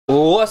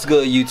What's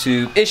good,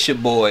 YouTube? It's your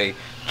boy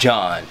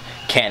John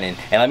Cannon,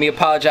 and let me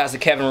apologize to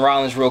Kevin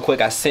Rollins real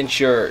quick. I sent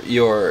your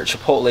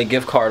Chipotle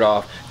gift card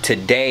off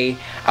today.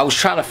 I was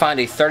trying to find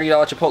a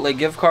 $30 Chipotle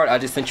gift card. I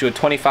just sent you a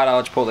 $25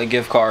 Chipotle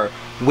gift card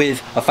with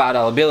a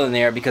 $5 bill in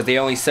there because they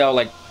only sell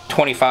like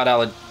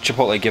 $25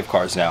 Chipotle gift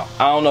cards now.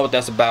 I don't know what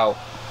that's about,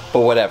 but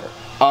whatever.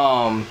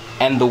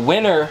 And the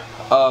winner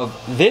of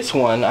this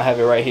one, I have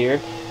it right here.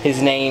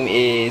 His name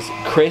is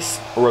Chris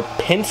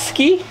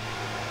Rapinski.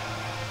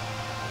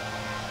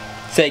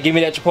 Say, give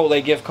me that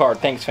Chipotle gift card.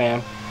 Thanks,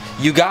 fam.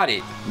 You got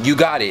it. You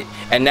got it.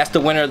 And that's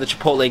the winner of the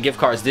Chipotle gift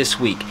cards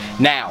this week.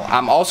 Now,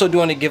 I'm also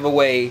doing a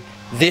giveaway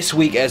this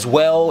week as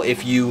well.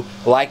 If you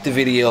like the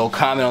video,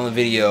 comment on the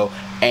video,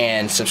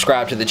 and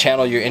subscribe to the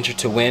channel, you're entered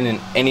to win in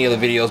any of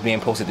the videos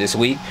being posted this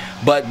week.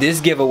 But this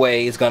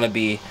giveaway is going to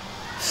be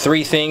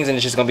 3 things, and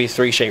it's just going to be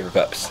 3 shaker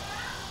cups.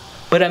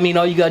 But I mean,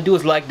 all you got to do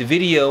is like the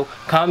video,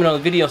 comment on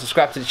the video, and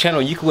subscribe to the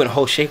channel. You can win a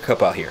whole shaker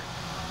cup out here. You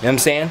know what I'm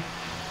saying? You know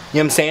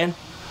what I'm saying?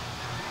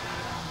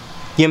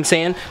 You know what I'm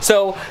saying?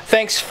 So,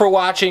 thanks for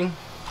watching.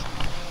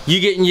 You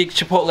getting your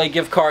Chipotle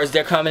gift cards.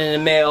 They're coming in the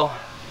mail.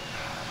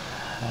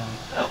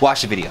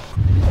 Watch the video.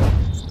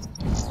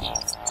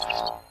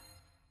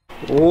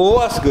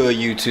 What's good,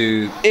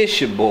 YouTube? It's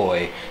your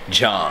boy,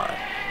 John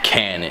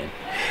Cannon.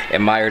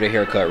 Admire the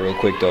haircut real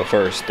quick, though,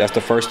 first. That's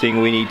the first thing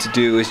we need to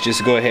do is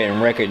just go ahead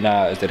and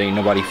recognize that ain't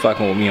nobody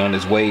fucking with me on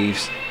these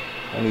waves.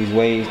 On these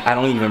waves. I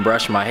don't even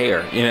brush my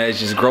hair. You know, it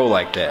just grow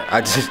like that. I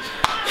just...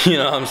 You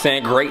know what I'm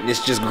saying?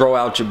 Greatness just grow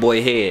out your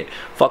boy head.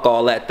 Fuck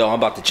all that though. I'm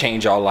about to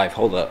change y'all life.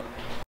 Hold up.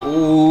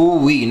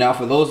 Ooh-wee. Now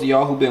for those of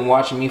y'all who've been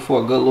watching me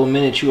for a good little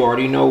minute, you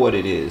already know what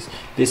it is.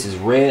 This is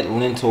red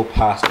lentil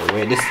pasta.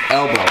 This is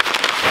elbow.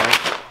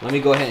 Right? Let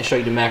me go ahead and show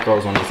you the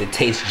macros on this. It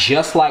tastes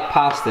just like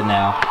pasta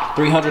now.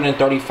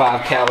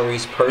 335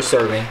 calories per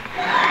serving.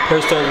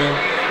 Per serving,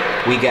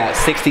 we got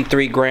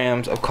 63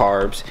 grams of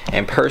carbs,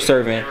 and per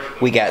serving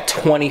we got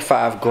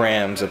 25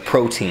 grams of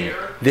protein.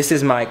 This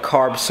is my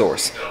carb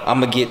source. I'm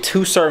gonna get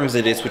 2 servings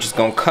of this, which is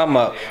gonna come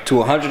up to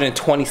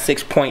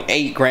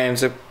 126.8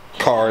 grams of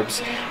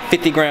carbs,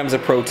 50 grams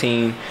of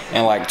protein,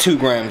 and like 2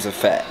 grams of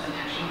fat.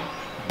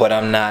 But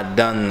I'm not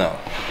done though.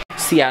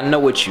 See, I know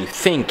what you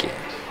thinking.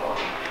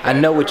 I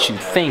know what you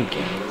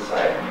thinking.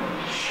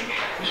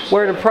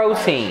 Where the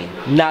protein?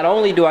 Not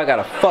only do I got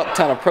a fuck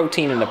ton of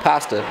protein in the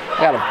pasta,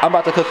 I'm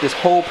about to cook this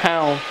whole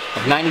pound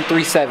of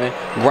 93.7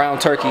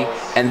 ground turkey,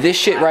 and this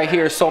shit right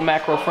here is so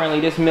macro friendly.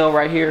 This meal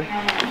right here,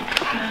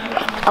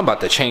 I'm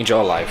about to change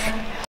your life.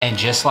 And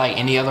just like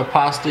any other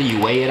pasta,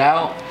 you weigh it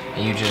out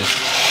and you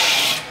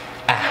just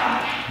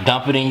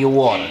dump it in your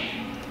water.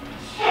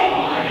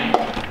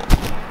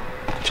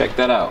 Check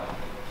that out.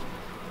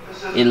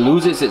 It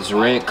loses its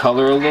red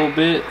color a little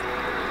bit.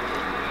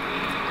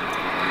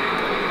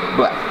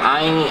 But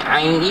I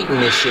ain't eating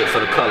this shit for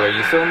the color,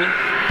 you feel me?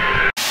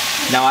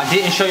 Now, I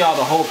didn't show y'all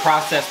the whole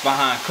process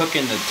behind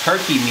cooking the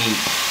turkey meat,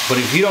 but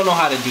if you don't know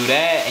how to do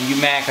that and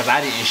you mad because I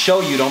didn't show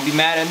you, don't be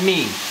mad at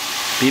me.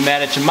 Be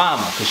mad at your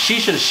mama, because she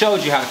should have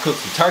showed you how to cook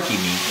some turkey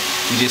meat.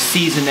 You just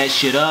season that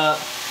shit up,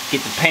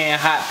 get the pan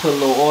hot, put a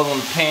little oil on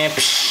the pan,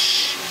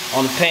 psh,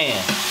 on the pan.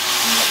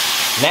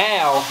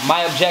 Now,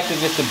 my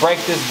objective is to break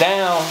this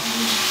down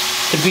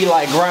to be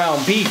like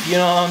ground beef, you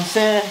know what I'm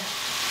saying?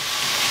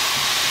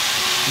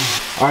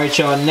 Alright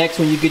y'all, next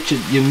when you get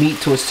your meat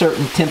to a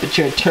certain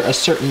temperature, a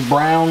certain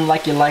brown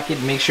like you like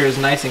it, make sure it's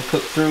nice and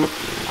cooked through,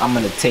 I'm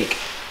going to take,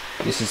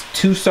 this is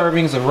 2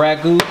 servings of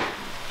ragu,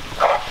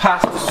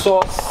 pasta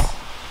sauce,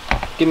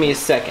 give me a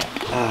second,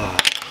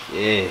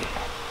 yeah,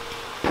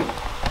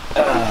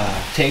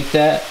 take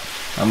that,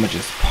 I'm going to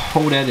just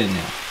pour that in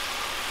there.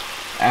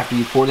 After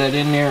you pour that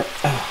in there,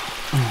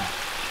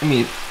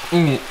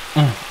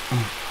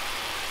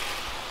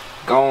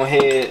 go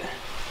ahead,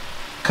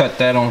 cut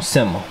that on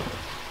simmer.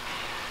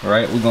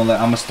 Alright, I'm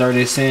gonna stir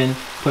this in,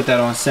 put that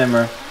on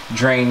simmer,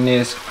 drain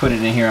this, put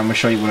it in here. I'm gonna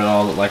show you what it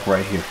all look like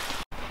right here.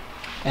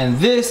 And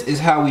this is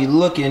how we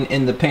looking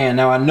in the pan.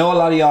 Now I know a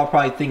lot of y'all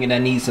probably thinking that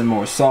needs some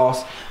more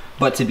sauce,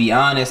 but to be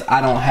honest,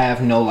 I don't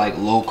have no like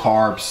low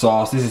carb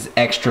sauce. This is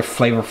extra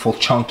flavorful,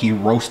 chunky,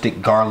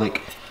 roasted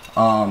garlic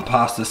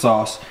pasta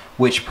sauce,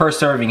 which per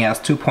serving has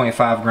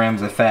 2.5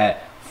 grams of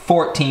fat,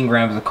 14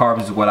 grams of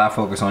carbs is what I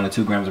focus on, and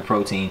 2 grams of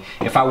protein.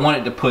 If I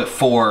wanted to put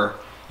 4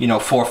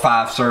 or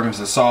 5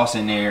 servings of sauce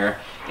in there,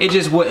 it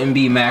just wouldn't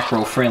be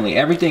macro friendly.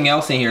 Everything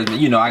else in here,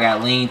 you know, I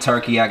got lean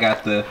turkey, I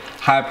got the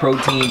high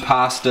protein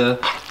pasta,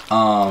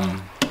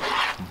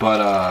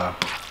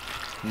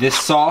 this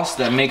sauce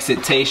that makes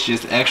it taste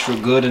just extra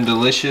good and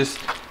delicious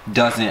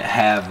doesn't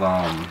have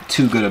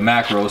too good of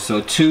macros,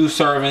 so 2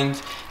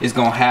 servings is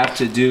gonna have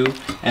to do.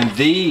 And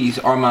these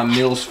are my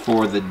meals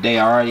for the day.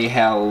 I already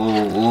had a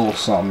little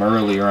something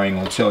earlier. I ain't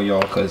gonna tell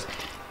y'all because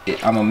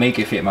I'm gonna make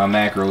it fit my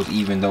macros,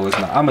 even though it's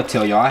not. I'm gonna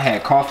tell y'all, I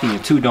had coffee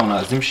and 2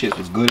 donuts. Them shits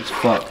was good as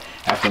fuck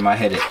after my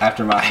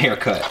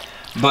haircut.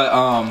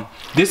 But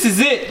this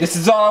is it. This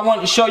is all I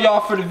wanted to show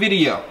y'all for the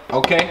video.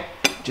 Okay.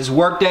 Just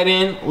work that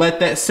in, let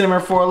that simmer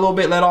for a little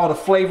bit, let all the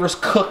flavors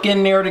cook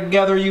in there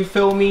together, you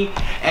feel me?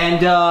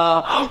 And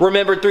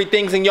remember 3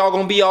 things and y'all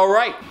gonna be all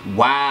right.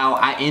 Wow,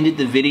 I ended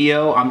the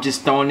video. I'm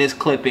just throwing this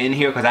clip in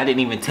here because I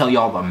didn't even tell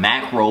y'all the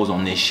macros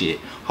on this shit.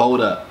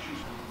 Hold up.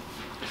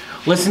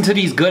 Listen to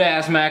these good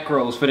ass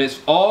macros for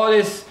this, all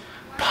this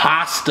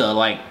pasta,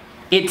 like,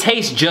 it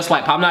tastes just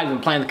like, I'm not even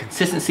playing, the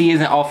consistency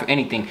isn't off or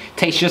anything. It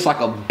tastes just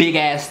like a big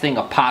ass thing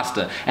of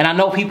pasta. And I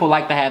know people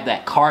like to have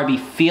that carby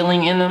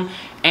feeling in them,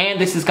 and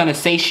this is gonna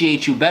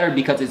satiate you better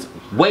because it's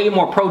way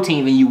more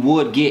protein than you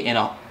would get in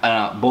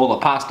a bowl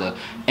of pasta.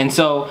 And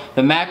so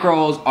the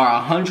macros are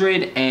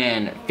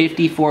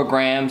 154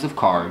 grams of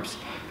carbs,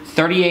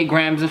 38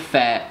 grams of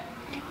fat,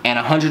 and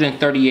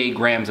 138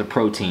 grams of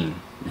protein.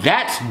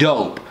 That's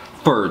dope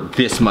for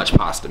this much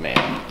pasta,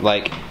 man.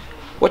 Like,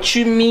 what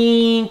you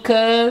mean,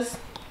 cuz?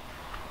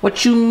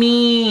 What you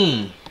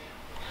mean?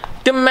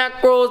 The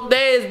macros,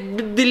 that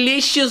is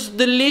delicious,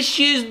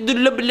 delicious,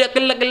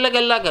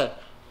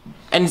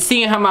 and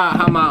seeing how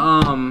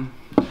my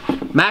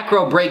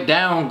macro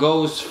breakdown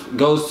goes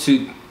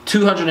to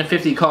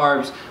 250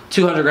 carbs,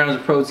 200 grams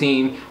of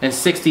protein, and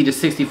 60 to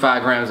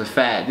 65 grams of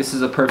fat. This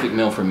is a perfect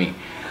meal for me.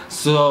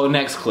 So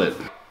next clip.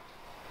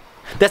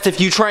 That's if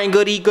you train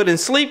good, eat good, and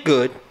sleep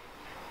good,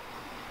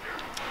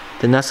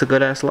 then that's a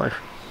good ass life.